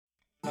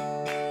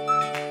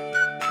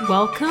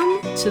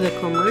Welcome to the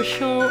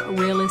Commercial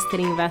Real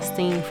Estate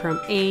Investing from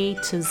A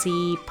to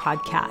Z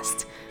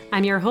podcast.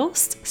 I'm your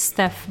host,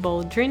 Steph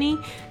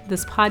Boldrini.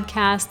 This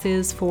podcast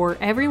is for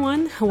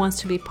everyone who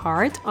wants to be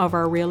part of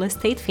our real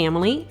estate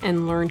family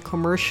and learn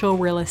commercial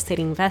real estate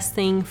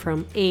investing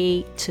from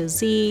A to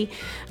Z.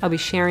 I'll be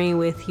sharing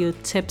with you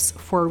tips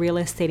for real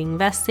estate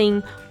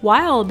investing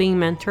while being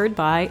mentored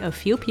by a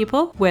few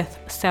people with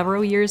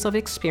several years of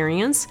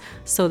experience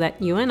so that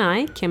you and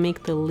I can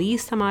make the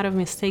least amount of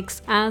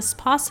mistakes as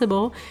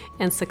possible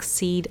and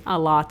succeed a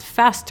lot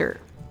faster.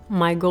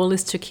 My goal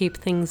is to keep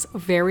things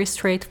very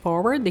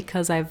straightforward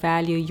because I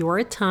value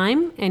your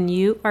time and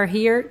you are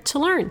here to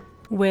learn.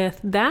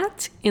 With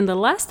that, in the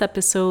last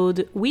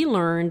episode, we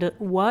learned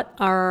what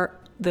are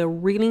the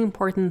really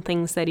important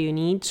things that you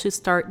need to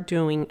start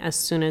doing as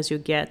soon as you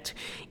get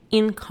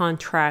in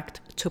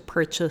contract to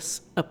purchase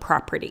a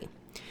property.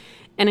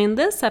 And in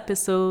this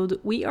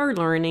episode, we are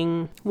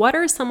learning what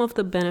are some of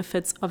the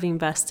benefits of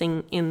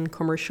investing in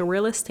commercial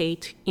real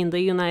estate in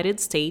the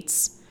United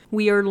States.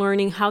 We are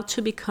learning how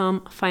to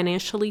become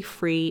financially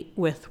free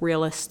with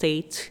real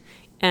estate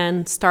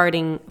and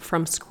starting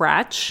from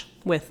scratch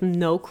with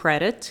no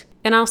credit,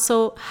 and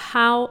also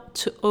how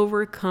to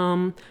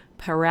overcome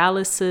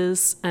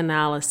paralysis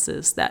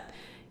analysis that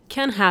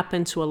can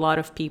happen to a lot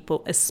of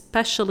people,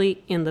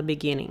 especially in the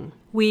beginning.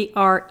 We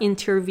are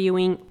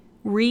interviewing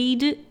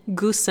Reed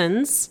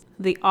Goossens,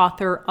 the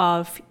author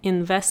of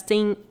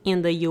Investing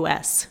in the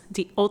U.S.,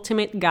 the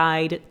ultimate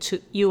guide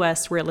to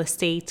U.S. real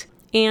estate,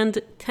 and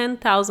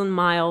 10,000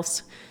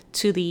 miles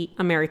to the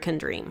American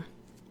dream.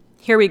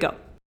 Here we go.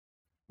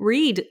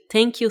 Reed,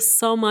 thank you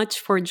so much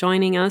for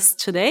joining us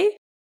today.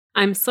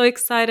 I'm so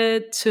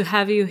excited to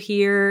have you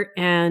here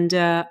and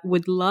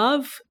would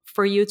love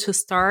for you to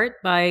start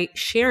by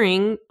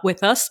sharing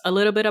with us a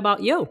little bit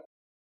about you.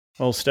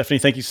 Well, Stephanie,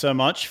 thank you so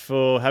much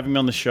for having me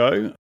on the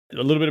show.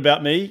 A little bit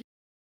about me,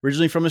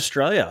 originally from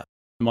Australia.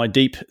 My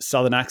deep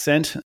Southern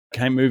accent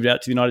moved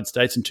out to the United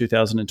States in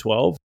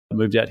 2012. I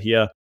moved out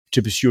here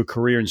to pursue a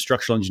career in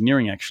structural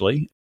engineering,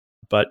 actually,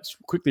 but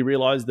quickly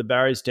realized the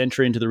barriers to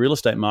entry into the real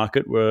estate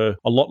market were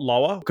a lot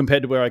lower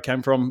compared to where I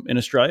came from in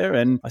Australia.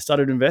 And I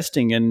started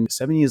investing, and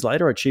 7 years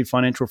later, I achieved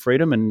financial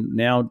freedom. And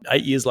now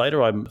 8 years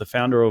later, I'm the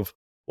founder of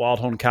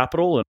Wildhorn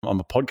Capital, and I'm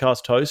a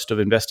podcast host of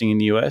investing in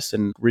the US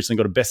and recently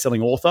got a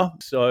best-selling author.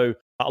 So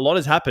a lot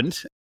has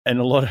happened, and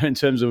a lot in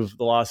terms of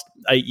the last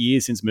 8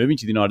 years since moving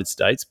to the United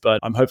States.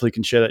 But I'm hopefully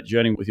can share that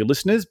journey with your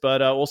listeners,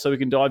 but also we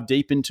can dive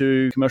deep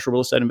into commercial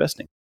real estate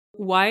investing.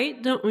 Why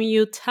don't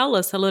you tell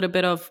us a little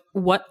bit of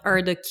what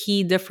are the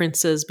key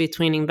differences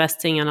between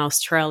investing in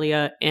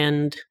Australia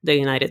and the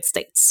United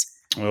States?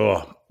 Do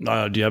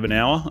you have an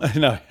hour?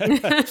 No.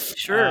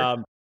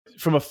 Sure.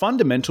 From a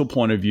fundamental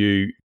point of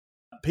view,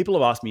 people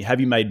have asked me,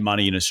 have you made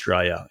money in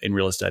Australia in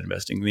real estate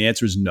investing? And the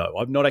answer is no.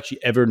 I've not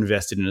actually ever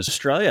invested in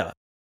Australia.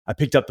 I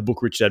picked up the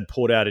book Rich Dad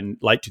Poor Dad in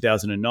late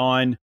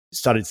 2009.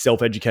 Started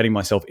self-educating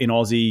myself in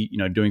Aussie,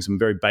 doing some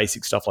very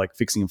basic stuff like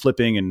fixing and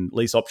flipping and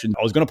lease options.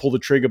 I was going to pull the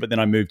trigger, but then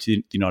I moved to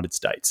the United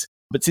States.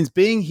 But since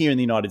being here in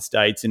the United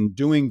States and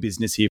doing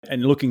business here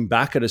and looking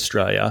back at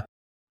Australia,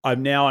 I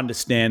now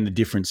understand the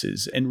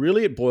differences. And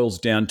really it boils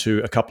down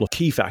to a couple of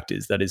key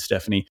factors, that is,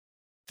 Stephanie.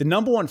 The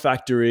number one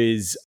factor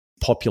is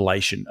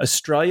population.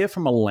 Australia,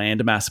 from a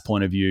land mass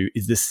point of view,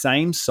 is the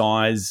same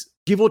size,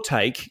 give or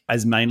take,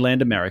 as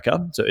mainland America.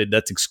 So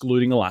that's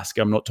excluding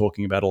Alaska. I'm not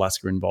talking about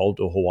Alaska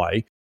involved or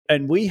Hawaii.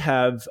 And we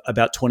have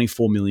about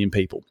 24 million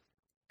people.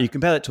 You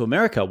compare that to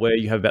America, where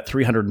you have about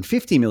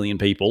 350 million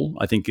people,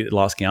 I think at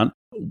last count.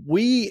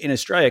 We in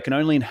Australia can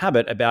only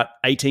inhabit about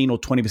 18 or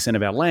 20%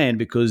 of our land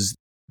because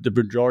the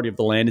majority of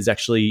the land is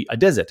actually a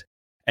desert.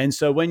 And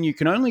so when you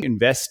can only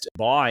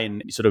buy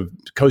in sort of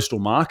coastal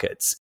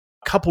markets,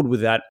 coupled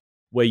with that,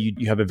 where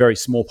you have a very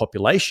small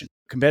population,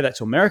 compare that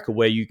to America,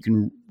 where you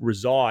can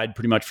reside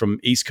pretty much from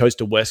East Coast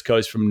to West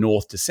Coast, from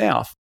north to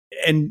south.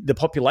 And the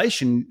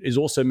population is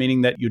also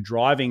meaning that you're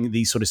driving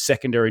these sort of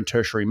secondary and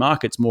tertiary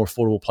markets more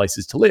affordable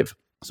places to live.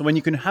 So when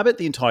you can inhabit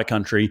the entire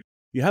country,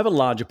 you have a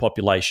larger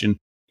population,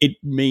 it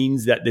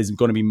means that there's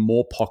going to be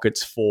more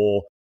pockets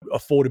for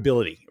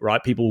affordability,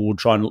 right? People will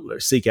try and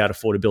seek out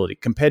affordability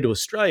compared to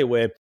Australia,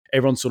 where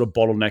everyone's sort of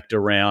bottlenecked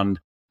around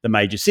the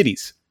major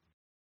cities.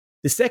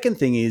 The second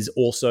thing is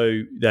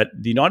also that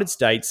the United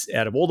States,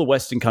 out of all the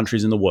Western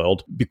countries in the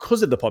world,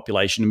 because of the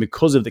population and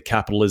because of the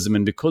capitalism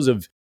and because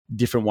of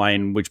different way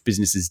in which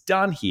business is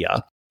done here,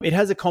 it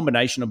has a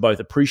combination of both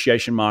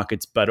appreciation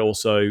markets but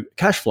also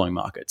cash flowing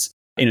markets.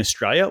 In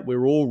Australia,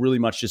 we're all really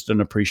much just an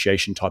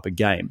appreciation type of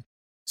game.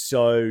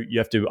 So you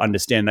have to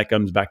understand that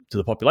comes back to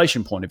the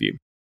population point of view.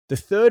 The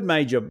third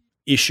major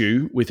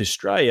issue with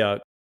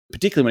Australia,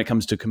 particularly when it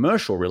comes to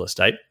commercial real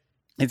estate,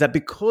 is that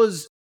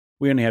because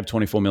we only have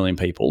 24 million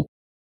people,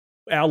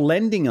 our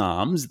lending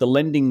arms, the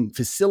lending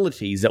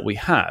facilities that we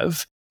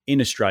have in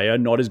Australia, are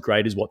not as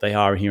great as what they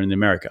are here in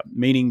America,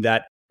 meaning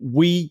that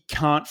we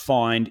can't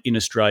find in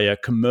Australia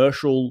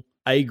commercial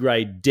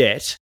A-grade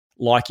debt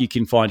like you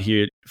can find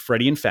here at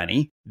Freddie and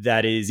Fannie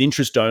that is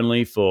interest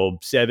only for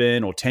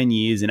 7 or 10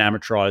 years and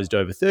amortized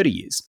over 30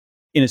 years.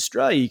 In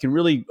Australia, you can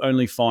really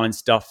only find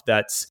stuff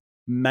that's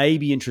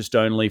maybe interest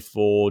only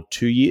for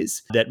 2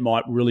 years that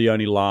might really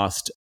only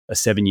last a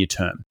 7-year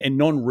term. And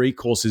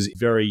non-recourse is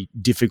very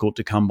difficult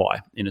to come by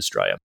in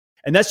Australia.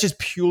 And that's just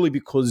purely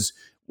because,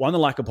 one, the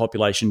lack of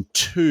population,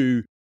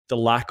 two, the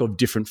lack of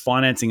different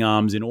financing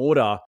arms in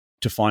order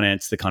to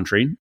finance the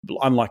country.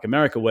 Unlike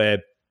America, where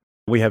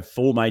we have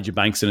 4 major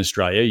banks in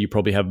Australia, you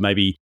probably have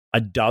maybe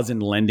a dozen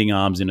lending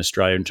arms in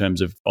Australia in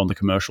terms of on the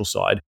commercial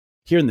side.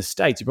 Here in the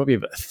States, you probably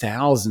have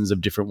thousands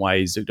of different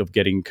ways of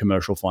getting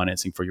commercial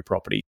financing for your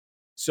property.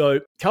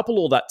 So couple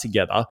all that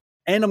together,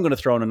 and I'm going to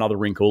throw in another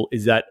wrinkle,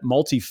 is that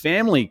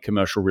multifamily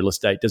commercial real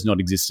estate does not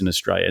exist in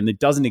Australia. And it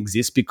doesn't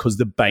exist because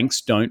the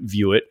banks don't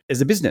view it as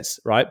a business,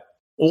 right?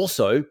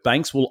 Also,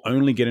 banks will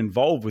only get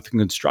involved with the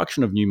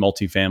construction of new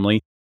multifamily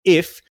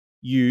if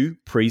you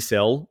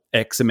pre-sell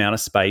X amount of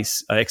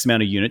space, X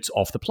amount of units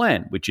off the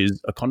plan, which is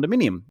a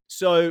condominium.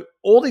 So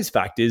all these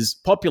factors,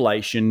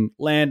 population,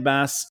 land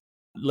mass,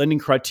 lending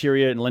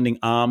criteria and lending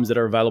arms that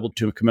are available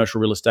to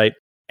commercial real estate,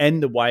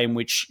 and the way in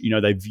which,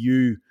 they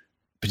view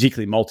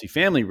particularly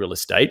multifamily real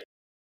estate.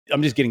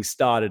 I'm just getting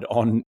started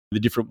on the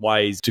different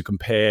ways to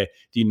compare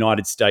the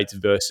United States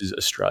versus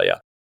Australia.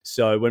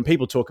 So when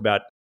people talk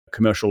about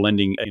commercial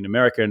lending in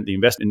America and the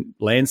investment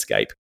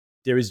landscape,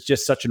 there is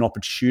just such an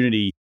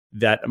opportunity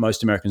that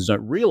most Americans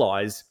don't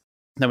realize.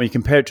 Now, when you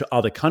compare it to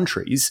other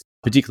countries,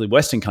 particularly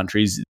Western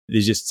countries,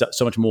 there's just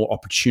so much more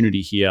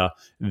opportunity here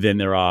than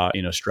there are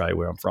in Australia,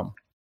 where I'm from.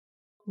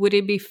 Would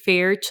it be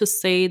fair to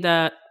say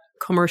that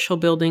commercial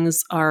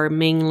buildings are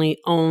mainly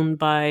owned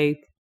by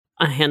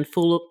a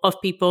handful of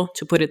people,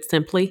 to put it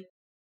simply?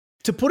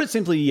 To put it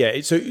simply,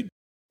 yeah. So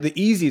the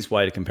easiest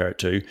way to compare it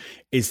to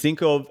is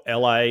think of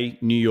LA,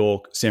 New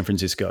York, San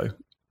Francisco.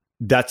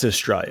 That's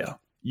Australia.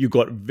 You've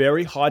got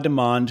very high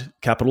demand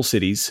capital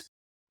cities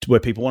where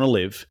people want to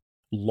live,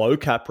 low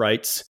cap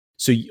rates.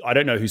 So I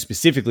don't know who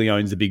specifically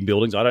owns the big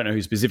buildings. I don't know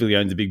who specifically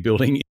owns the big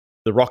building.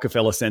 The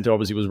Rockefeller Center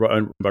obviously was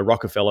owned by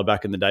Rockefeller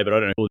back in the day, but I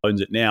don't know who owns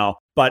it now.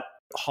 But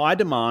high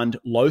demand,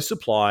 low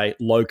supply,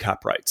 low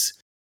cap rates.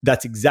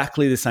 That's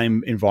exactly the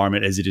same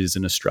environment as it is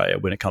in Australia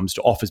when it comes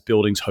to office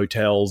buildings,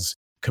 hotels,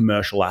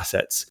 commercial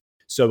assets.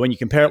 So when you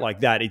compare it like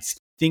that, it's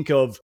think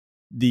of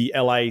the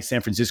LA, San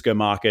Francisco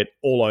market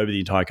all over the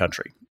entire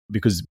country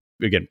because,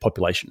 again,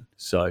 population.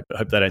 So I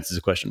hope that answers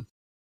the question.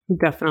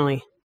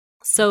 Definitely.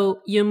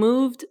 So you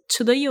moved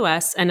to the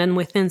US and then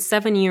within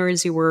 7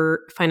 years, you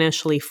were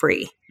financially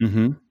free.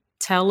 Mm-hmm.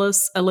 Tell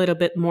us a little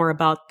bit more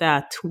about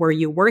that. Were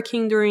you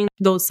working during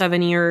those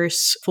 7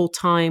 years full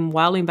time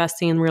while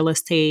investing in real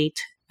estate?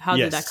 How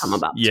did that come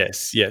about?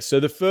 Yes. So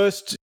the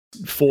first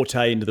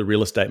forte into the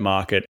real estate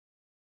market,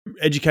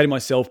 educating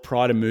myself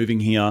prior to moving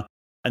here.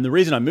 And the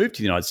reason I moved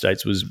to the United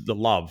States was the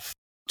love,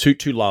 two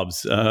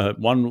loves.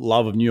 One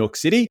love of New York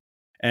City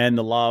and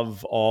the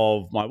love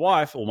of my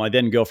wife, or my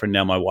then girlfriend,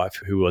 now my wife,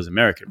 who was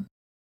American.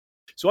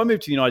 So I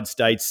moved to the United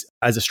States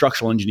as a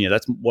structural engineer.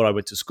 That's what I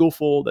went to school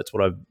for. That's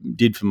what I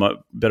did for my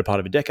better part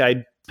of a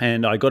decade.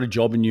 And I got a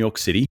job in New York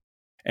City.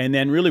 And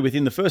then really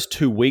within the first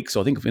 2 weeks,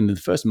 I think in the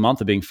first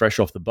month of being fresh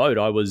off the boat,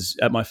 I was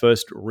at my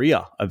first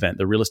RIA event,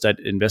 the Real Estate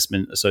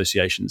Investment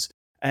Associations,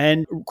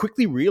 and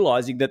quickly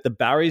realizing that the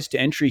barriers to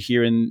entry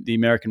here in the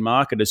American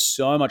market are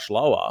so much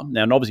lower.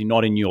 Now, and obviously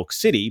not in New York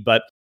City,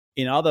 but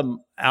in other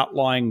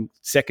outlying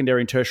secondary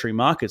and tertiary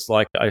markets,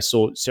 like I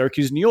saw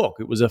Syracuse, New York.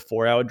 It was a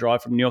 4-hour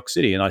drive from New York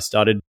City. And I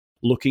started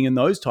looking in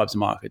those types of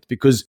markets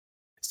because,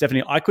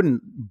 Stephanie, I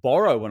couldn't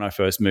borrow when I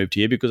first moved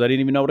here because I didn't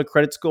even know what a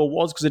credit score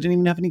was because I didn't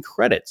even have any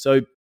credit.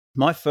 So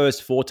my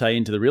first forte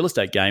into the real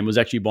estate game was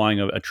actually buying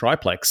a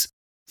triplex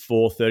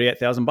for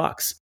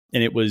 $38,000.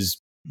 And it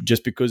was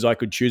just because I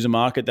could choose a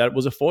market that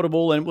was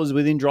affordable and was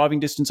within driving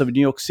distance of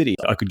New York City.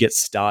 I could get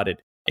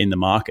started in the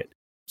market.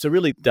 So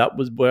really, that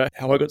was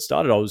how I got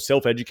started. I was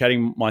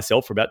self-educating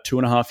myself for about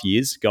 2.5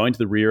 years, going to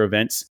the RIA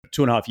events.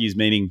 2.5 years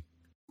meaning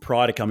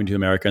prior to coming to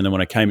America. And then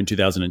when I came in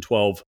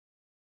 2012,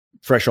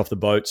 fresh off the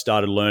boat,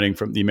 started learning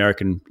from the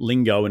American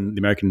lingo and the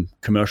American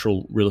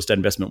commercial real estate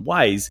investment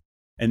ways.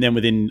 And then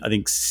within, I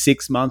think,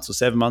 6 months or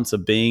 7 months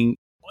of being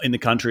in the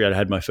country, I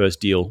had my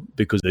first deal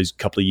because those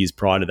couple of years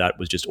prior to that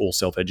was just all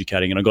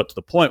self-educating. And I got to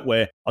the point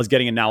where I was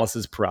getting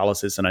analysis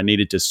paralysis and I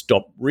needed to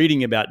stop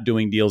reading about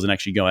doing deals and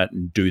actually go out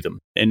and do them.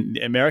 And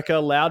America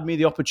allowed me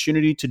the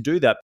opportunity to do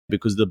that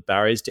because the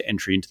barriers to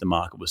entry into the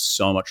market was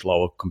so much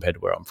lower compared to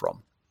where I'm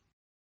from.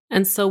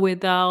 And so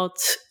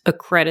without a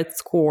credit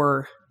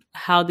score,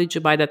 how did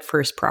you buy that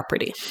first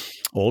property?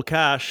 All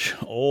cash.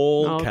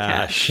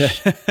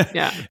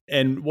 Yeah.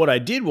 And what I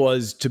did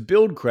was to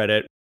build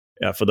credit.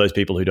 For those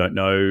people who don't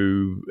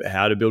know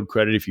how to build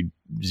credit, if you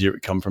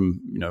come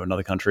from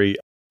another country,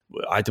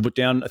 I had to put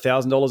down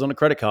 $1,000 on a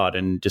credit card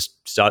and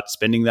just start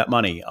spending that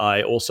money.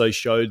 I also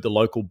showed the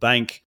local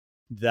bank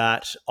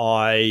that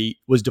I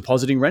was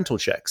depositing rental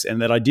checks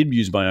and that I did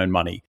use my own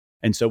money.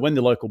 And so when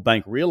the local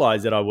bank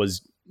realized that I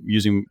was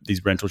using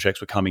these rental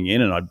checks were coming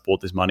in and I bought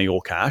this money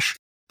all cash,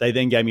 they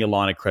then gave me a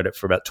line of credit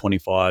for about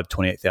 $25,000,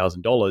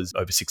 $28,000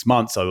 over 6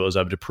 months. So I was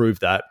able to prove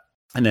that.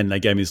 And then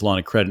they gave me this line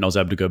of credit and I was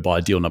able to go buy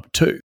deal number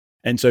 2.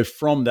 And so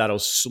from that, I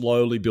was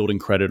slowly building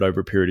credit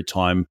over a period of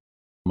time,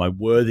 my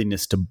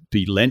worthiness to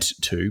be lent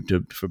to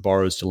for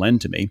borrowers to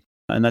lend to me.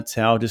 And that's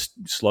how I just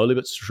slowly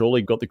but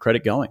surely got the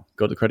credit going,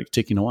 got the credit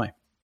ticking away.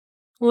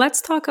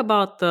 Let's talk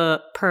about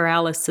the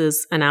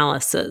paralysis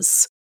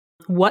analysis.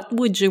 What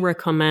would you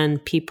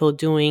recommend people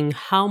doing?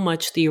 How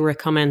much do you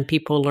recommend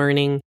people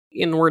learning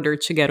in order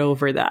to get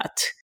over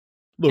that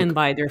and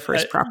buy their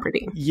first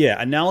property? Yeah,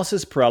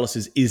 analysis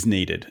paralysis is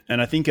needed.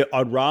 And I think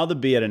I'd rather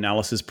be at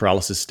analysis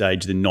paralysis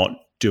stage than not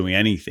doing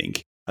anything.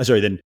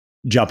 Than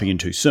jumping in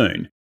too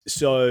soon.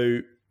 So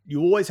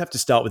you always have to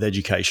start with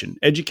education.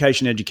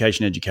 Education.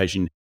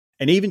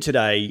 And even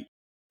today,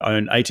 I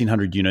own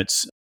 1,800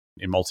 units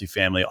in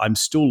multifamily. I'm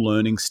still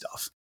learning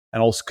stuff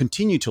and I'll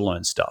continue to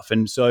learn stuff.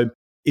 And so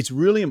it's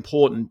really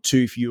important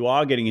to, if you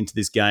are getting into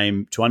this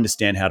game, to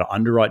understand how to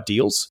underwrite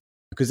deals,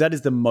 because that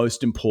is the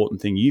most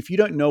important thing. If you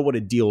don't know what a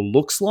deal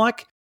looks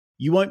like,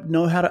 you won't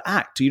know how to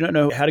act. You don't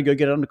know how to go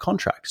get it under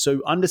contract.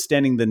 So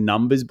understanding the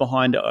numbers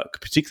behind,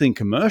 particularly in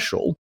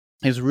commercial,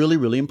 is really,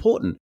 really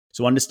important.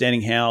 So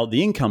understanding how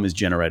the income is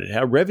generated,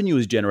 how revenue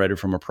is generated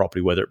from a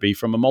property, whether it be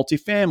from a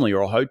multifamily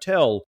or a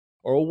hotel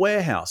or a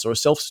warehouse or a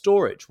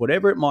self-storage,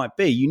 whatever it might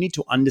be, you need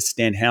to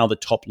understand how the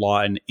top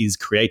line is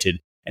created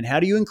and how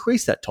do you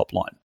increase that top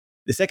line.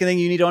 The second thing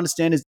you need to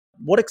understand is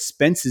what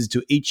expenses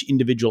do each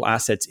individual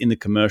assets in the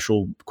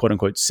commercial, quote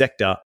unquote,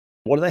 sector,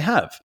 what do they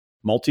have?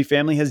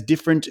 Multifamily has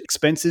different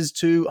expenses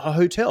to a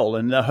hotel,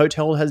 and the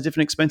hotel has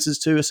different expenses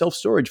to a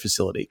self-storage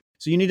facility.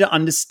 So you need to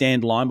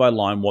understand line by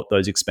line what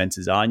those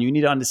expenses are, and you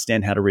need to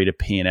understand how to read a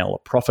P&L, a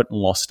profit and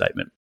loss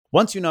statement.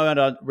 Once you know how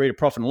to read a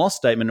profit and loss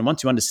statement, and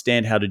once you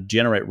understand how to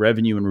generate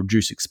revenue and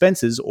reduce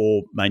expenses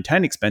or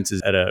maintain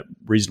expenses at a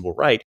reasonable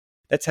rate,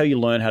 that's how you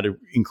learn how to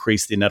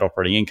increase the net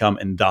operating income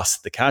and thus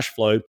the cash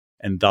flow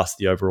and thus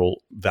the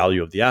overall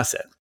value of the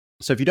asset.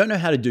 So if you don't know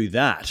how to do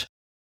that,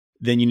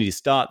 then you need to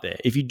start there.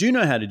 If you do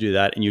know how to do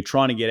that and you're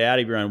trying to get out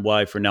of your own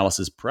way for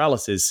analysis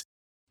paralysis,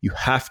 you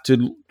have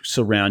to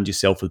surround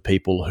yourself with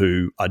people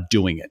who are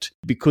doing it.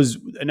 Because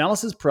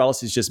analysis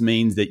paralysis just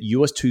means that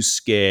you are too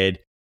scared,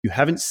 you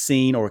haven't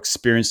seen or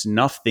experienced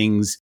enough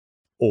things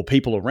or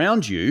people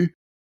around you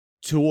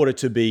in order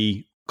to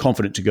be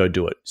confident to go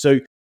do it. So,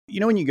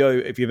 when you go,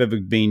 if you've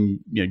ever been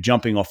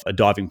jumping off a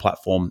diving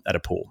platform at a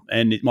pool,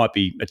 and it might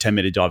be a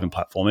 10-meter diving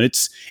platform, and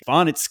it's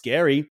fun, it's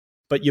scary,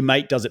 but your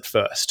mate does it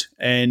first.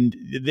 And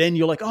then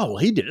you're like, oh, well,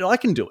 he did it, I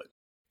can do it.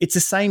 It's the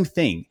same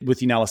thing with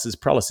the analysis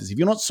paralysis. If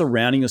you're not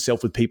surrounding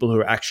yourself with people who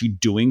are actually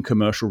doing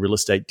commercial real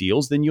estate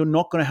deals, then you're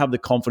not going to have the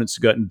confidence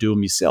to go out and do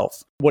them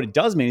yourself. What it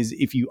does mean is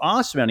if you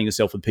are surrounding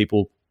yourself with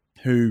people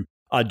who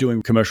are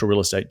doing commercial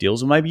real estate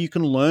deals, or maybe you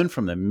can learn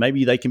from them.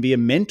 Maybe they can be a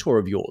mentor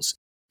of yours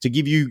to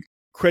give you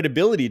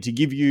credibility, to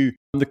give you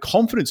the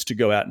confidence to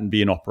go out and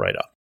be an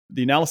operator.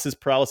 The analysis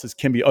paralysis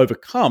can be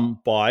overcome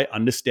by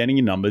understanding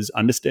your numbers,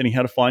 understanding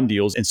how to find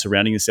deals, and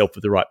surrounding yourself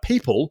with the right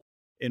people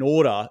in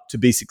order to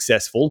be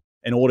successful,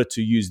 in order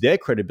to use their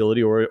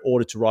credibility or in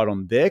order to ride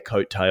on their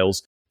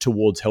coattails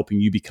towards helping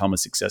you become a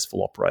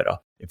successful operator,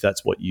 if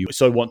that's what you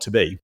so want to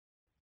be.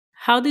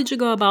 How did you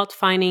go about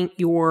finding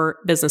your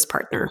business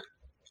partner?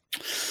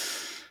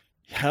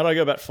 How do I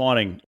go about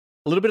finding?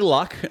 A little bit of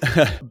luck,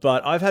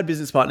 but I've had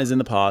business partners in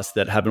the past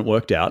that haven't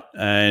worked out.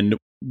 And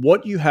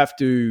what you have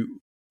to,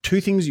 two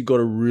things you've got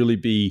to really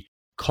be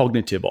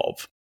cognitive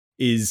of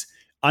is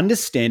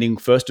understanding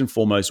first and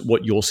foremost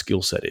what your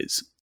skill set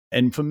is.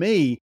 And for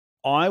me,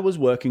 I was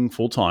working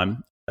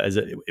full-time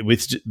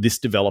with this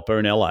developer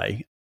in LA,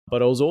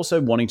 but I was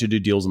also wanting to do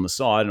deals on the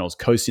side, and I was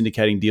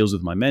co-syndicating deals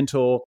with my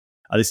mentor.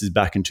 This is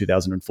back in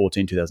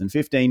 2014,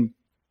 2015.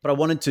 But I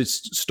wanted to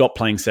stop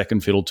playing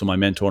second fiddle to my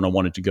mentor, and I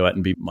wanted to go out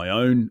and be my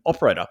own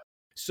operator.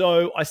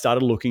 So I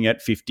started looking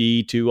at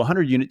 50 to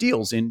 100 unit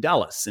deals in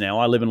Dallas. Now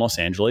I live in Los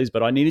Angeles,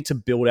 but I needed to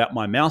build out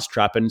my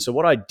mousetrap. And so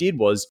what I did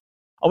was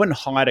I went and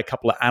hired a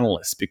couple of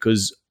analysts,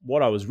 because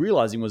what I was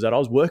realizing was that I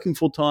was working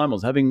full time. I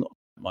was having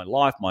my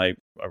life, my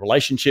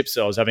relationships.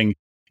 So I was having,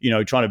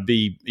 trying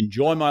to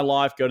enjoy my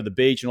life, go to the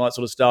beach and all that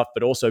sort of stuff,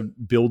 but also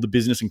build the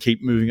business and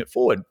keep moving it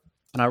forward.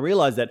 And I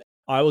realized that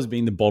I was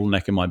being the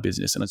bottleneck in my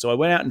business. And so I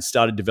went out and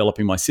started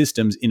developing my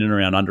systems in and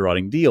around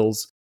underwriting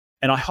deals.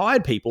 And I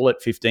hired people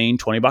at $15,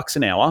 $20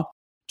 an hour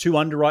to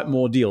underwrite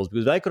more deals,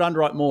 because they could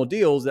underwrite more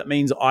deals. That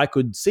means I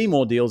could see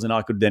more deals and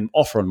I could then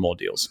offer on more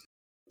deals.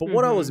 But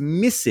what I was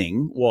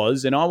missing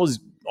was, and I was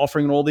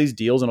offering all these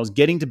deals and I was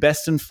getting to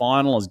best and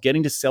final, I was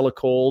getting to seller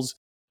calls,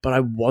 but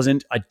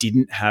I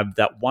didn't have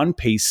that one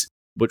piece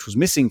which was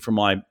missing from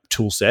my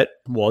tool set,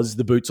 was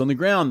the boots on the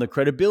ground, the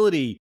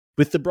credibility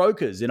with the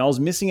brokers. And I was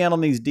missing out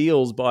on these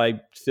deals by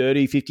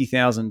 $30,000,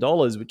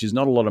 $50,000, which is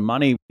not a lot of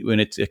money when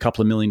it's a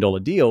couple of $1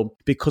 million deal,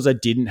 because I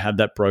didn't have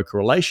that broker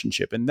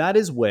relationship. And that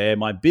is where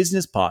my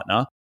business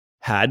partner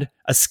had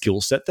a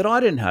skill set that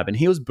I didn't have. And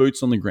he was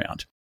boots on the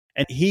ground.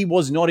 And he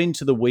was not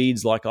into the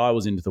weeds like I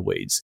was into the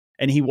weeds.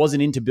 And he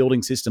wasn't into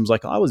building systems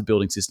like I was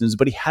building systems,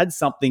 but he had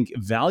something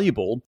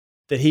valuable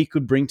that he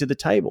could bring to the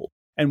table.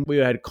 And we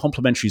had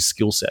complementary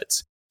skill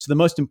sets. So the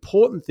most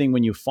important thing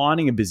when you're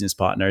finding a business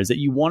partner is that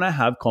you want to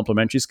have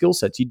complementary skill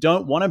sets. You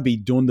don't want to be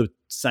doing the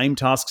same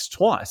tasks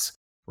twice,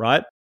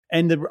 right?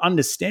 And the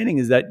understanding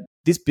is that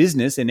this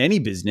business and any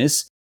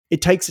business,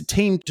 it takes a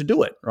team to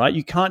do it, right?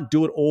 You can't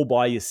do it all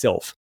by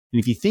yourself. And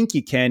if you think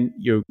you can,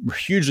 you're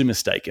hugely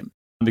mistaken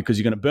because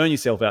you're going to burn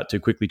yourself out too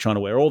quickly trying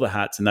to wear all the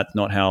hats, and that's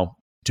not how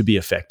to be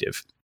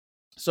effective.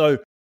 So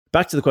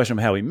back to the question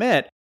of how we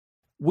met.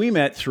 We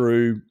met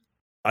through,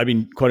 I've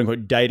been quote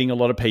unquote dating a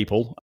lot of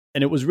people.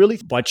 And it was really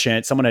by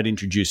chance someone had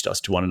introduced us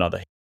to one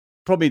another.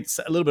 Probably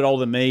a little bit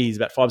older than me. He's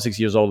about 5 or 6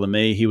 years older than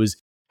me. He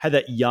had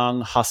that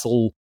young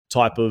hustle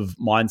type of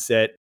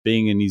mindset,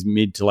 being in his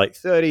mid to late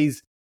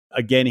 30s.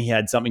 Again, he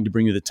had something to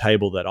bring to the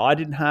table that I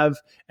didn't have,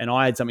 and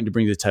I had something to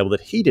bring to the table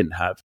that he didn't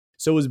have.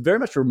 So it was very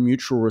much a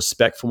mutual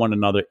respect for one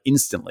another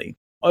instantly.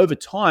 Over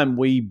time,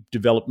 we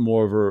developed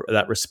more of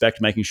that respect,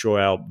 making sure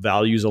our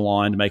values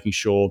aligned, making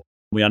sure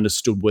we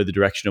understood where the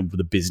direction of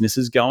the business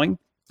is going,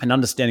 and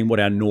understanding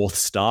what our North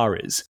Star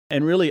is.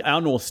 And really,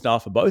 our North Star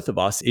for both of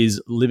us is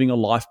living a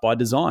life by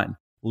design,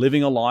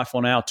 living a life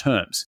on our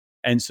terms.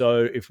 And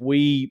so if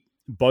we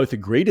both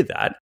agree to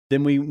that,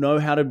 then we know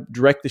how to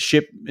direct the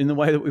ship in the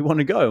way that we want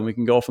to go, and we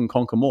can go off and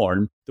conquer more.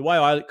 And the way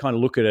I kind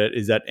of look at it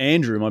is that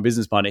Andrew, my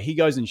business partner, he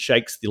goes and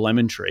shakes the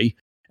lemon tree,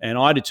 and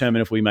I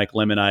determine if we make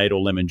lemonade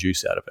or lemon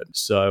juice out of it.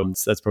 So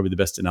that's probably the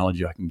best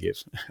analogy I can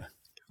give.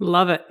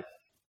 Love it.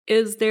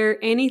 Is there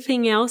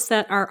anything else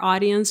that our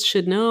audience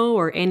should know,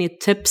 or any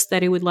tips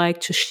that you would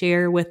like to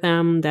share with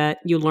them that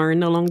you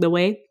learned along the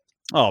way?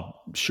 Oh,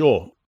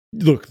 sure.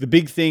 Look, the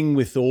big thing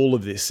with all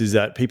of this is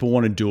that people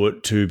want to do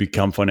it to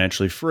become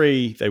financially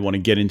free. They want to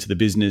get into the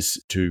business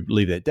to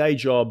leave their day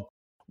job.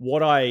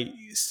 What I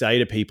say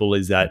to people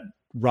is that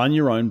run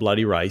your own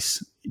bloody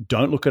race.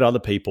 Don't look at other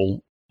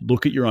people.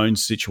 Look at your own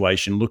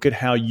situation. Look at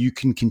how you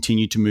can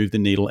continue to move the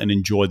needle and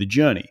enjoy the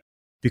journey.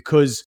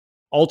 Because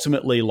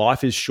ultimately,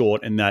 life is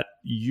short, and that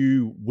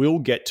you will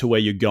get to where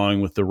you're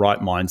going with the right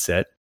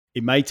mindset.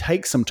 It may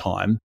take some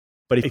time,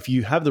 but if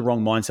you have the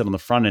wrong mindset on the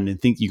front end and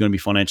think you're going to be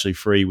financially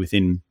free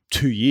within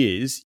 2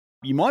 years,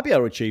 you might be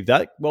able to achieve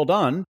that. Well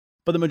done.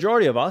 But the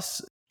majority of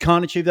us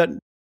can't achieve that.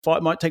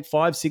 It might take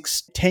 5,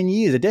 6, 10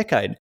 years, a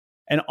decade.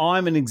 And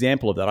I'm an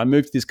example of that. I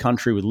moved to this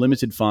country with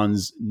limited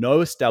funds,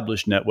 no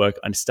established network,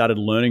 and started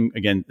learning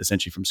again,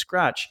 essentially from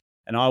scratch.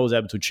 And I was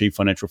able to achieve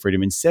financial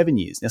freedom in 7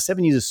 years. Now,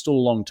 7 years is still a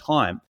long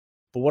time.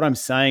 But what I'm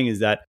saying is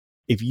that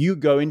if you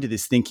go into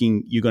this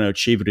thinking you're going to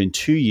achieve it in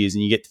 2 years,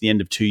 and you get to the end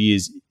of 2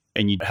 years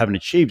and you haven't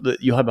achieved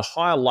it, you'll have a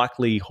higher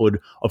likelihood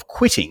of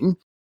quitting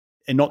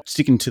and not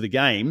sticking to the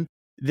game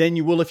than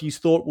you will if you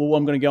thought, well,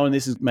 I'm going to go and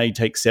this may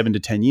take 7 to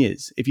 10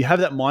 years. If you have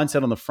that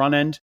mindset on the front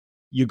end,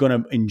 you're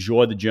going to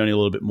enjoy the journey a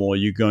little bit more.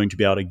 You're going to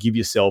be able to give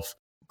yourself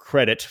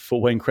credit for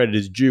when credit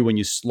is due, when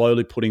you're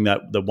slowly putting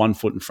the one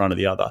foot in front of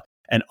the other.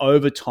 And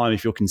over time,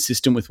 if you're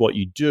consistent with what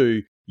you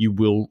do, you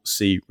will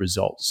see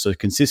results. So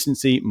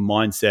consistency,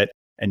 mindset,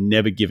 and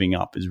never giving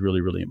up is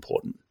really, really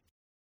important.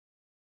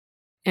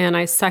 And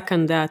I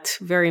second that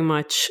very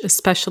much,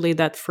 especially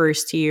that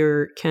first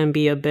year can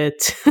be a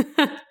bit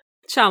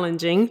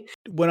challenging.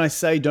 When I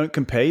say don't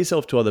compare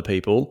yourself to other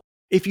people,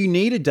 if you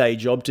need a day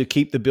job to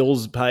keep the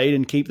bills paid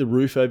and keep the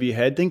roof over your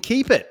head, then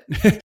keep it.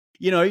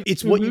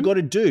 It's what you got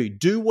to do.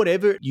 Do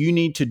whatever you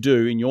need to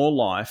do in your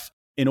life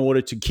in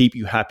order to keep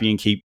you happy and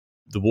keep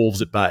the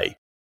wolves at bay.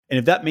 And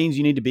if that means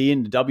you need to be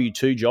in the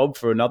W-2 job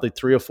for another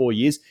 3 or 4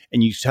 years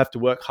and you have to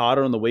work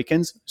harder on the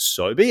weekends,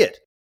 so be it.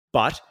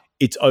 But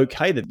it's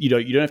okay that you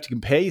don't have to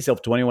compare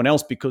yourself to anyone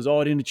else because,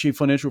 I didn't achieve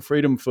financial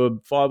freedom for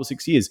 5 or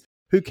 6 years.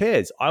 Who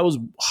cares? I was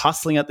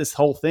hustling at this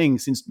whole thing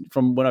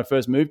from when I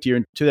first moved here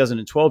in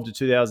 2012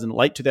 to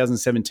late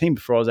 2017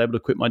 before I was able to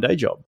quit my day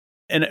job.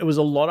 And it was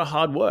a lot of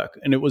hard work,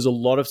 and it was a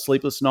lot of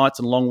sleepless nights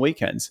and long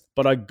weekends.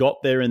 But I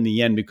got there in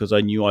the end because I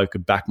knew I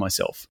could back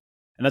myself.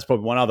 And that's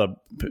probably one other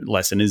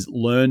lesson is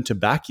learn to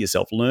back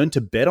yourself, learn to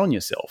bet on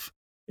yourself.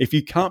 If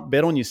you can't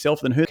bet on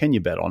yourself, then who can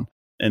you bet on?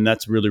 And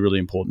that's really, really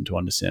important to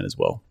understand as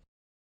well.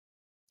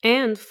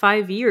 And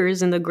 5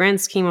 years in the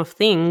grand scheme of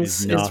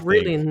things is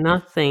really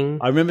nothing.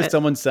 I remember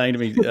someone saying to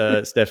me,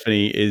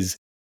 Stephanie,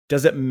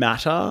 does it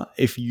matter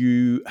if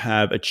you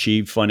have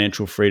achieved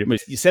financial freedom?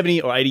 You're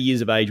 70 or 80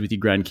 years of age with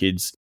your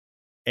grandkids,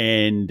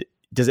 and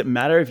does it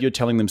matter if you're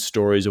telling them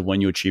stories of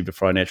when you achieved a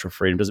financial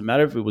freedom? Does it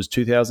matter if it was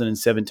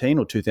 2017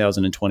 or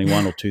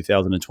 2021 or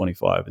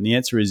 2025? And the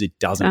answer is it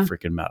doesn't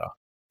freaking matter.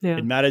 Yeah.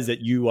 It matters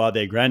that you are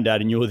their granddad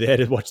and you're there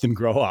to watch them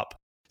grow up.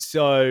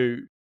 So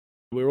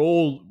we're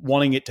all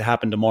wanting it to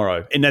happen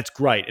tomorrow, and that's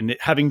great. And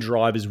having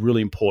drive is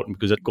really important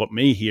because it got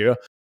me here,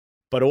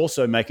 but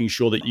also making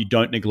sure that you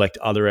don't neglect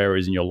other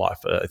areas in your life,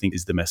 I think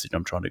is the message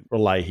I'm trying to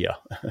relay here.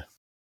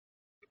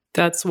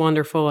 That's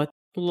wonderful.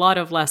 A lot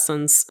of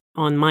lessons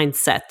on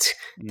mindset.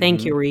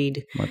 Thank you,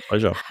 Reed. My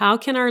pleasure. How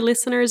can our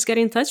listeners get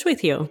in touch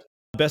with you?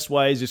 The best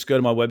way is just go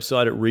to my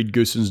website at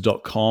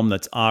reedgoossens.com.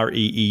 That's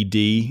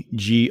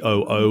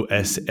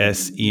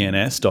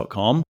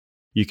reedgoossens.com.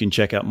 You can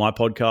check out my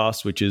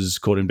podcast, which is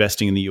called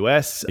Investing in the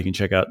US. You can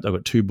check out, I've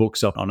got 2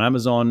 books up on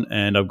Amazon,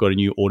 and I've got a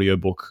new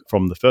audiobook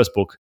from the first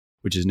book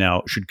which is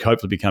now should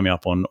hopefully be coming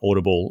up on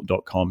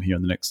audible.com here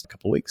in the next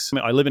couple of weeks.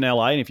 I live in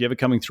LA, and if you're ever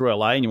coming through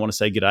LA and you want to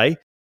say g'day,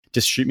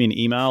 just shoot me an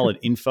email at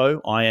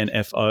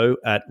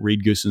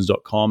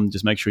info@reedgoossens.com.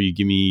 Just make sure you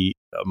give me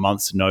a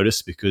month's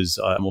notice because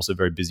I'm also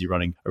very busy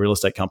running a real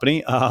estate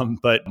company.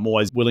 But I'm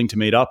always willing to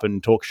meet up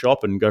and talk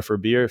shop and go for a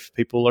beer if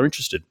people are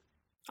interested.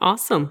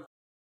 Awesome.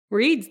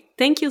 Reed,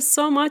 thank you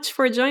so much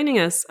for joining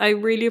us. I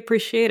really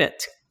appreciate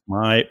it.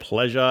 My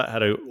pleasure.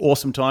 Had an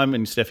awesome time,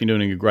 and Stephanie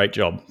doing a great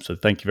job. So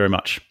thank you very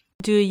much.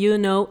 Do you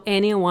know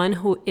anyone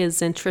who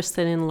is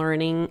interested in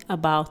learning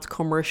about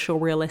commercial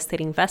real estate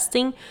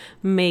investing?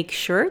 Make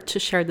sure to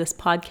share this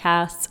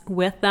podcast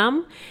with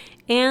them.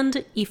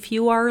 And if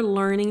you are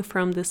learning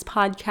from this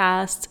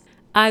podcast,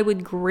 I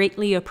would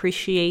greatly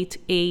appreciate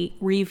a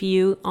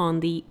review on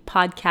the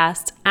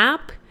podcast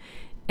app.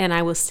 And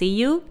I will see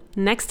you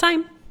next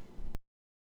time.